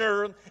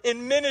partner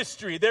in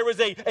ministry. There was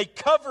a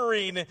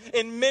covering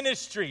in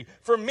ministry.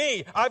 For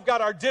me, I've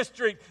got our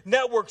district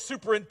network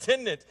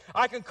superintendent.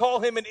 I can call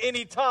him at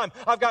any time.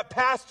 I've got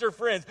pastor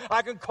friends.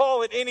 I can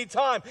call at any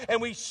time. And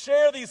we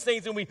share these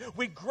things and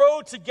we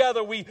grow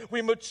together. We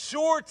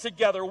mature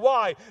together.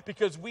 Why?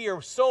 Because we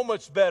are so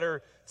much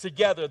better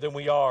together than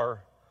we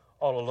are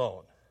all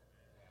alone.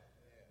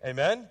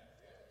 Amen?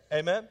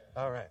 Amen?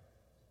 All right.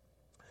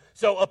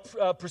 So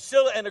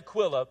Priscilla and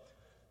Aquila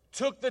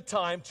took the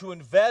time to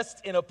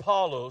invest in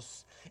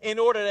Apollos in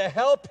order to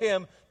help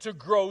him to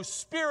grow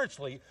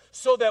spiritually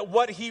so that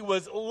what he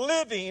was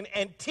living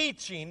and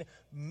teaching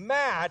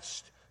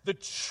matched the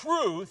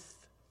truth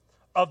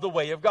of the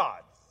way of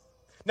God.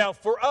 Now,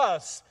 for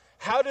us,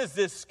 how does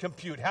this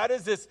compute? How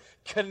does this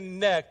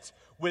connect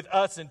with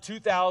us in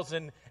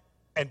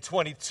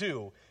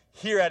 2022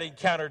 here at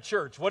Encounter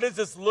Church? What does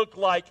this look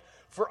like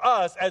for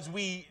us as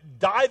we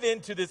dive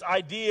into this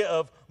idea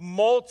of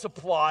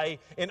multiply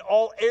in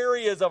all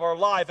areas of our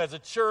life as a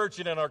church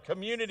and in our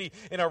community,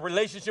 in our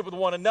relationship with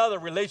one another,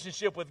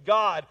 relationship with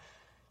God?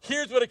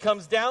 Here's what it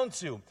comes down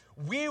to.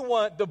 We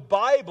want the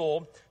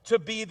Bible to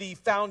be the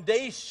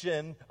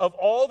foundation of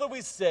all that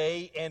we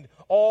say and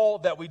all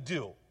that we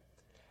do.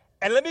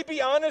 And let me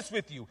be honest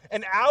with you,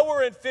 an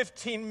hour and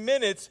 15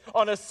 minutes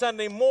on a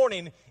Sunday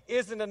morning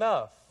isn't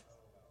enough.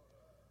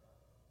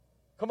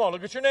 Come on,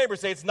 look at your neighbor,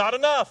 say it's not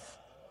enough.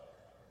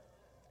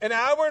 An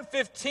hour and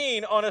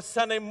 15 on a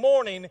Sunday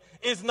morning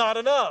is not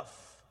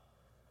enough.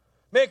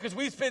 Man, because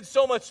we spend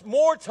so much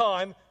more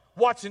time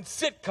watching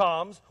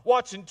sitcoms,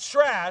 watching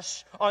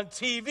trash on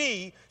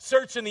TV,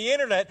 searching the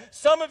internet.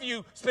 Some of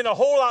you spend a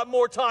whole lot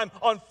more time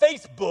on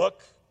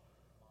Facebook.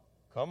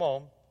 Come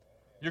on.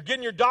 You're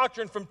getting your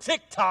doctrine from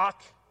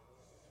TikTok.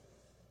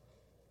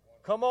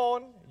 Come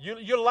on.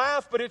 You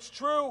laugh, but it's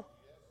true.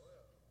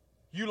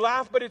 You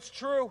laugh, but it's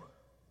true.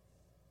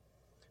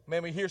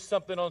 Man, we hear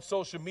something on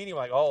social media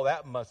like, oh,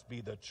 that must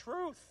be the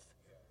truth.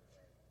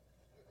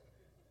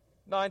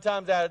 9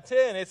 times out of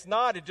 10, it's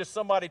not. It's just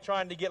somebody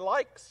trying to get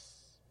likes.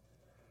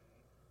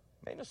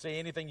 Man, you'll say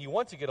anything you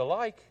want to get a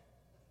like.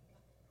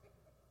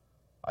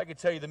 I could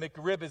tell you the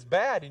McRib is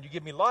bad and you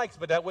give me likes,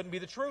 but that wouldn't be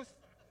the truth.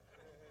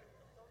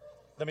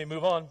 Let me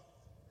move on.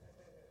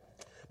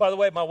 By the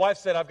way, my wife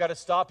said I've got to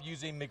stop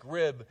using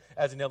McRib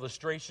as an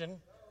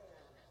illustration.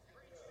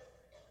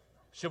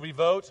 Should we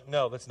vote?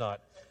 No, let's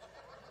not.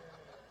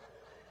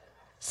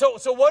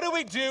 So what do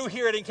we do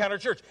here at Encounter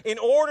Church? In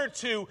order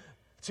to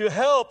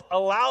help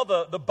allow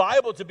the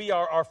Bible to be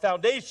our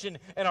foundation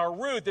and our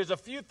root, there's a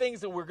few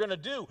things that we're going to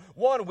do.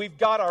 One, we've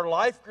got our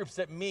life groups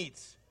that meet.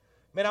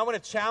 Man, I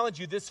want to challenge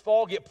you this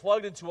fall, get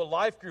plugged into a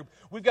life group.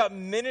 We've got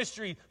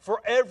ministry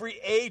for every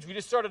age. We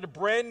just started a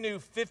brand new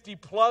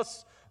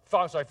 55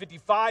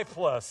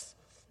 plus.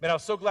 Man, I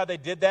was so glad they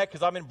did that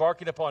because I'm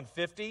embarking upon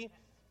 50.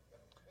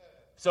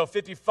 So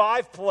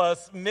 55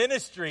 plus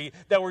ministry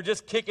that we're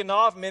just kicking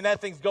off. Man,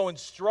 that thing's going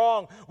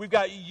strong. We've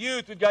got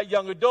youth, we've got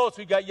young adults,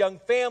 we've got young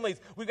families.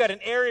 We've got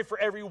an area for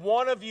every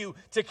one of you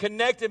to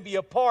connect and be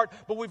a part.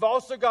 But we've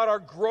also got our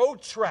Grow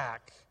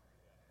Track.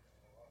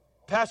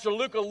 Pastor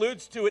Luke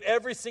alludes to it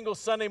every single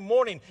Sunday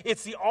morning.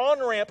 It's the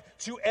on-ramp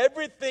to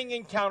everything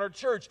Encounter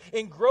Church.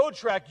 In Grow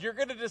Track, you're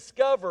going to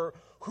discover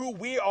who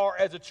we are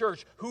as a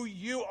church, who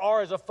you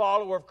are as a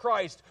follower of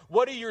Christ.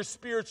 What are your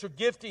spiritual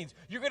giftings?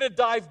 You're going to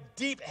dive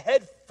deep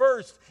head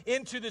first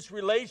into this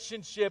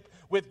relationship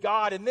with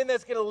God, and then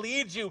that's going to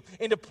lead you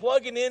into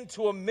plugging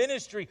into a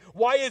ministry.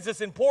 Why is this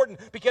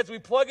important? Because we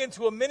plug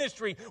into a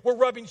ministry, we're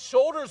rubbing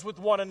shoulders with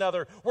one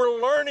another.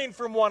 We're learning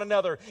from one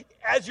another.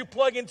 As you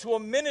plug into a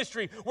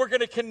ministry, we're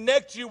going to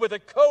connect you with a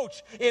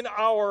coach in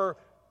our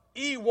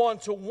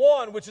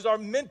E1-to-1, which is our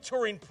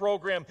mentoring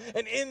program.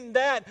 And in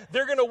that,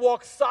 they're going to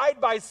walk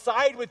side by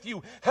side with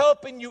you,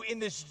 helping you in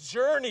this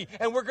journey.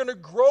 And we're going to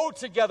grow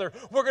together.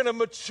 We're going to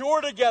mature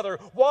together.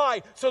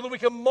 Why? So that we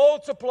can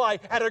multiply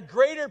at a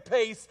greater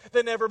pace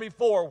than ever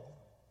before.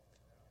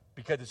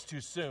 Because it's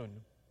too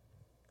soon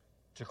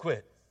to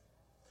quit.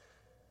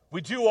 We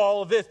do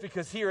all of this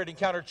because here at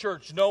Encounter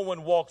Church, no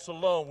one walks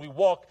alone. We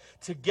walk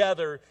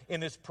together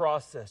in this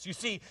process. You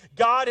see,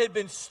 God had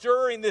been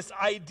stirring this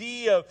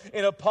idea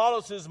in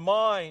Apollos'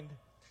 mind.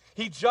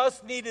 He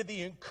just needed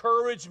the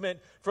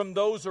encouragement from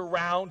those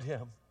around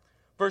him.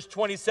 Verse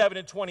 27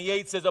 and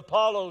 28 says,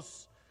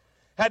 Apollos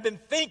had been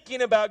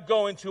thinking about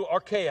going to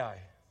Achaia.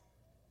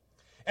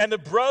 And the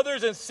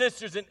brothers and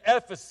sisters in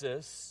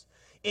Ephesus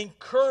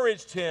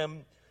encouraged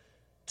him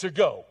to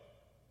go.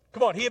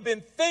 Come on, he had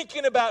been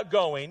thinking about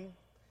going.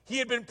 He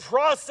had been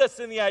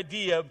processing the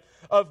idea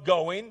of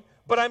going,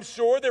 but I'm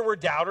sure there were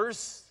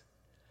doubters.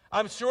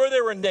 I'm sure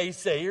there were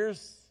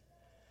naysayers.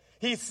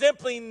 He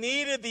simply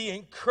needed the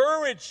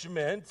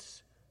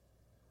encouragement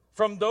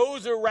from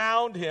those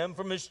around him,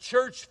 from his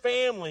church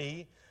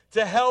family,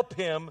 to help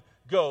him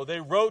go. They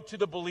wrote to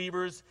the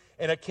believers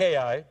in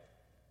Achaia,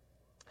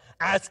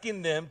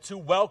 asking them to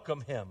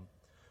welcome him.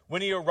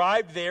 When he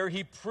arrived there,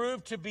 he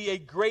proved to be a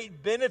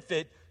great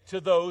benefit to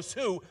those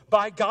who,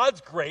 by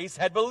God's grace,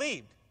 had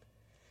believed.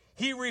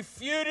 He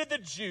refuted the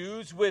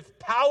Jews with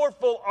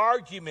powerful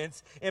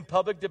arguments in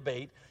public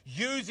debate,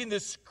 using the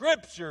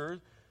scripture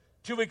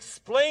to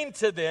explain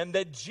to them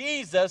that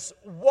Jesus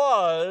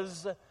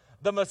was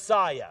the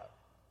Messiah.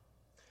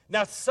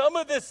 Now, some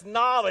of this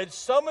knowledge,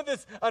 some of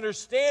this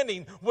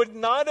understanding would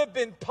not have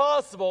been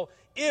possible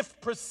if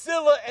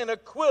Priscilla and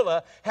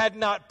Aquila had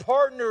not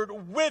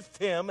partnered with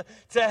him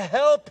to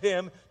help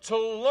him to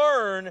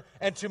learn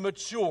and to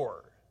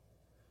mature.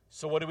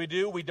 So what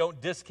do? We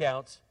don't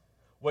discount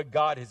what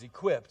God has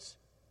equipped,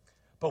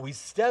 but we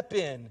step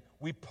in,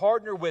 we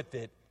partner with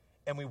it,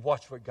 and we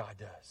watch what God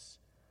does.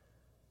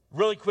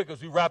 Really quick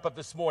as we wrap up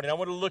this morning, I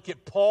want to look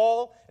at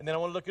Paul, and then I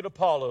want to look at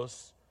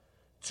Apollos,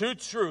 two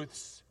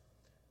truths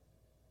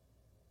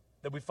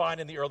that we find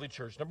in the early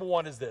church. Number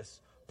one is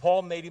this: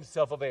 Paul made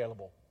himself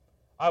available.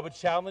 I would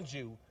challenge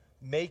you,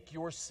 make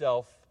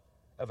yourself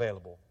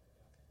available.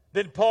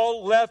 Then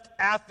Paul left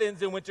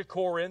Athens and went to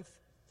Corinth.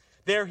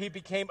 There he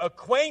became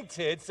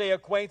acquainted, say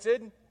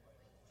acquainted,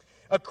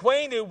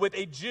 acquainted with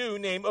a Jew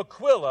named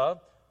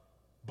Aquila,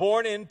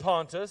 born in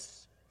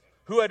Pontus,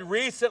 who had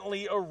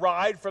recently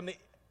arrived from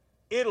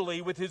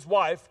Italy with his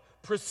wife,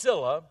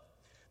 Priscilla.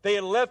 They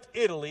had left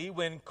Italy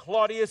when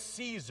Claudius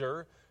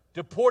Caesar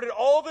deported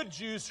all the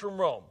Jews from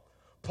Rome.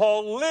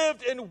 Paul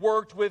lived and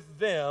worked with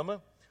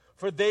them,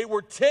 for they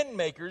were tent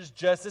makers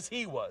just as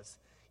he was.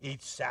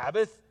 Each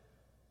Sabbath,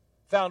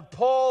 found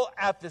Paul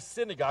at the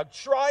synagogue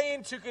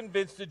trying to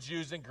convince the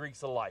Jews and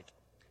Greeks alike.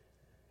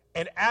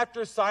 And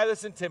after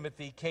Silas and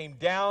Timothy came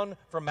down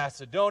from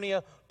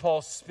Macedonia,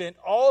 Paul spent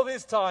all of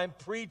his time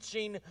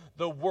preaching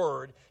the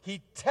word.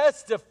 He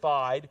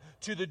testified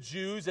to the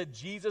Jews that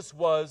Jesus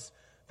was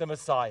the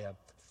Messiah.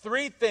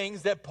 Three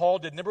things that Paul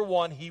did. Number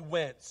one, he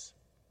went.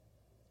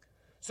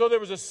 So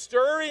there was a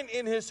stirring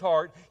in his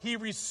heart. He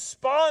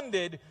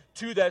responded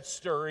to that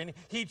stirring.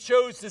 He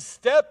chose to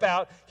step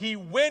out. He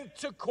went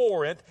to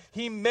Corinth.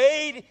 He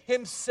made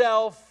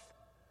himself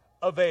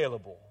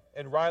available.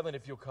 And Rylan,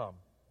 if you'll come.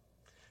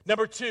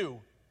 Number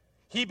two,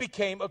 he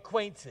became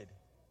acquainted.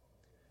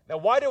 Now,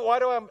 why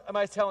am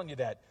I telling you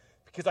that?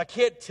 Because I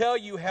can't tell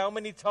you how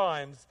many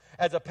times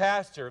as a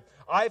pastor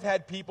I've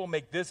had people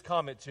make this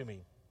comment to me.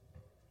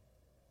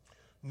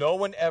 No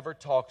one ever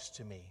talks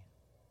to me.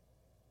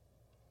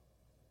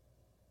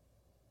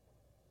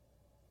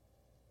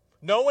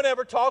 No one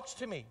ever talks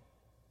to me.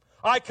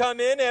 I come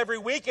in every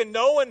week and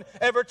no one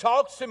ever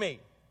talks to me.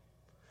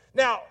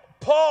 Now,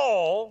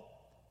 Paul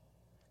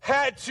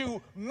had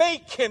to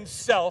make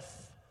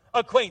himself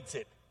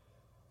acquainted.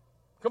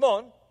 Come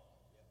on.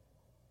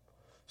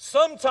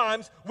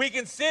 Sometimes we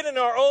can sit in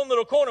our own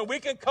little corner. We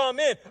can come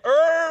in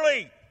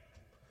early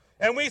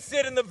and we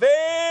sit in the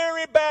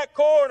very back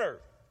corner,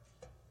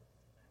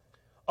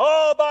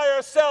 all by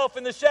ourselves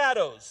in the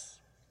shadows.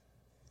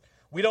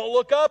 We don't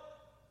look up.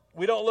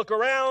 We don't look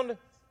around.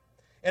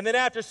 And then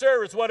after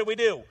service, what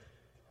do?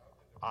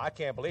 I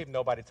can't believe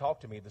nobody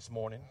talked to me this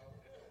morning.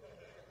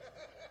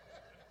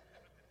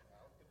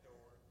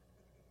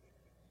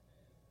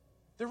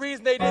 The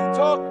reason they didn't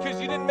talk,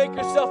 because you didn't make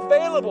yourself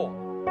available.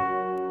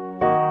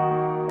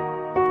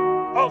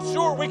 Oh,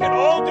 sure, we can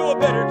all do a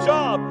better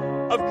job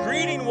of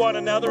greeting one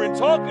another and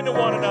talking to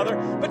one another,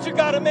 but you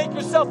got to make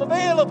yourself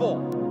available.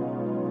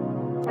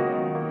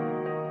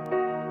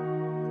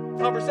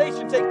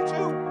 Conversation takes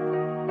two.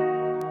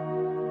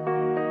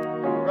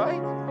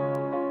 Right?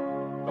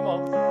 Come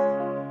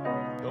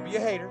on. Don't be a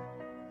hater.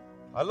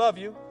 I love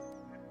you.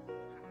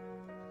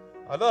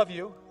 I love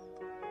you.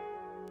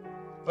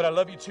 But I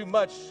love you too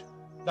much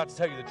not to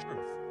tell you the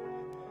truth.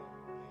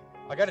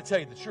 I got to tell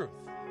you the truth.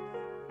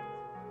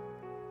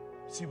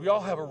 See, we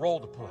all have a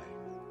role to play.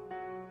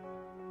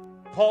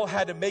 Paul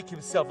had to make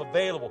himself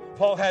available.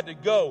 Paul had to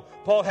go.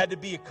 Paul had to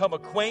become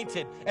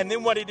acquainted. And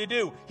then what did he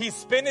do? He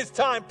spent his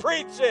time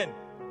preaching.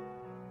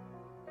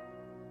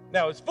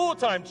 Now, his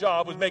full-time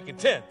job was making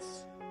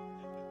tents.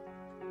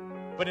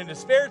 But in his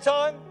spare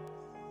time,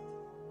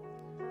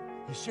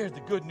 he shared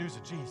the good news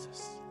of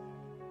Jesus.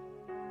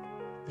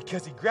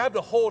 Because he grabbed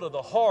a hold of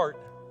the heart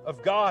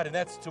of God, and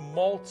that's to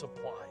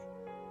multiply.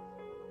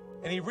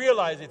 And he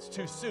realized it's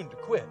too soon to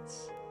quit.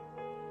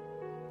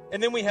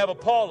 And then we have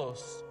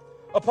Apollos.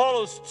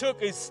 Apollos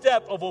took a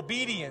step of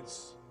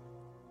obedience.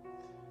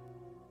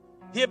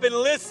 He had been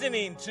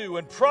listening to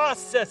and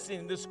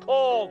processing this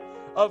call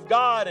of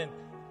God, and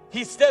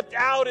he stepped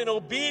out in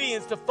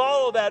obedience to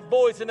follow that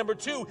voice. And number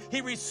two,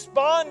 he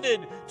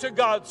responded to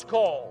God's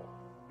call.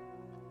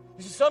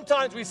 You see,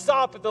 sometimes we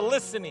stop at the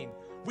listening.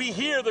 We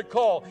hear the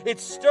call.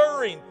 It's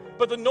stirring,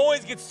 but the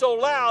noise gets so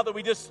loud that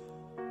we just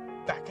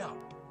back up.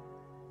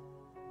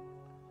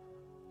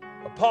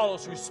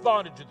 Apollos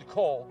responded to the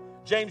call.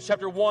 James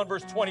chapter 1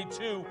 verse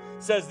 22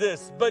 says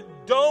this,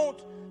 but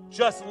don't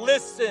just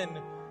listen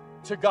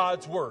to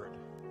God's word.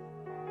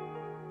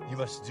 You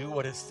must do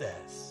what it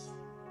says.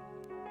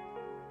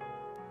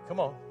 Come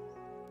on.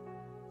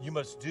 You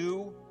must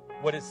do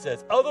what it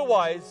says.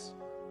 Otherwise,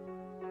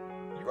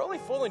 you're only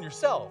fooling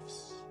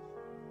yourselves.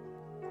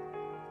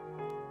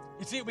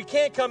 You see, we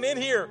can't come in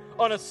here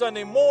on a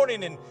Sunday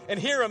morning and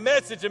hear a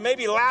message and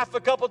maybe laugh a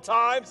couple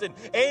times and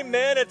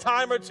amen a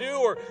time or two,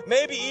 or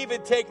maybe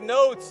even take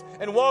notes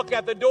and walk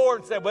out the door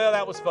and say, well,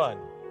 that was fun.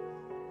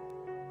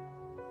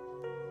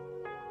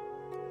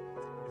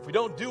 If we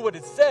don't do what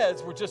it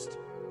says, we're just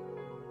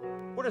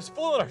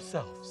fooling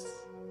ourselves.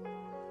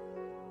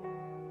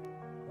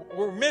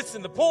 We're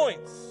missing the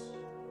points.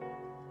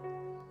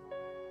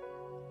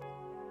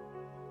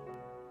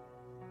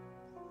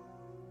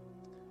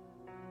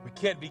 We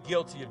can't be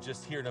guilty of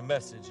just hearing a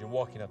message and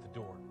walking out the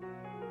door.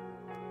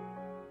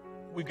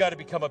 We've got to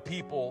become a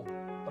people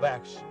of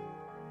action.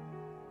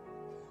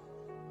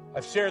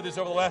 I've shared this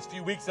over the last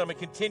few weeks, and I'm going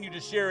to continue to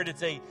share it.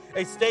 It's a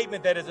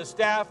statement that as a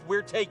staff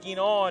we're taking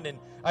on, and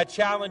I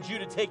challenge you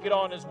to take it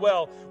on as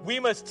well. We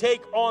must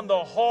take on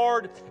the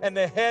hard and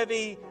the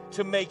heavy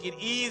to make it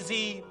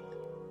easy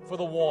for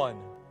the one.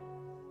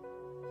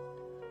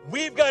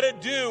 We've got to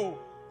do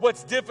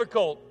what's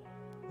difficult.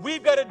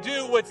 We've got to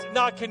do what's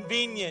not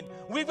convenient.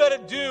 We've got to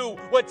do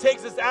what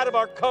takes us out of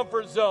our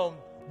comfort zone.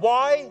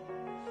 Why?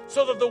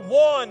 So that the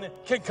one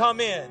can come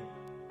in.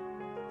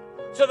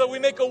 So that we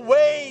make a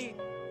way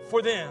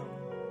for them.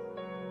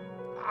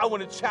 I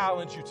want to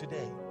challenge you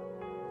today.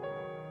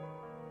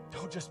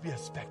 Don't just be a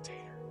spectator.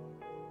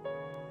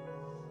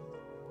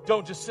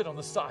 Don't just sit on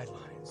the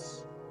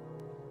sidelines.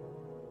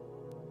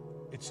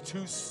 It's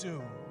too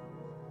soon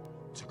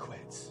to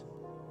quit.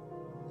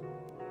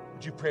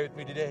 Would you pray with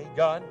me today?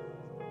 God,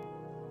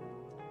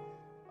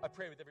 I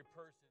pray with every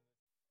person.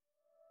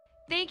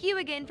 Thank you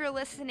again for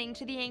listening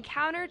to the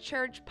Encounter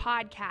Church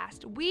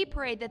podcast. We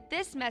pray that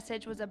this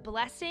message was a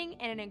blessing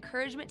and an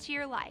encouragement to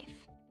your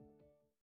life.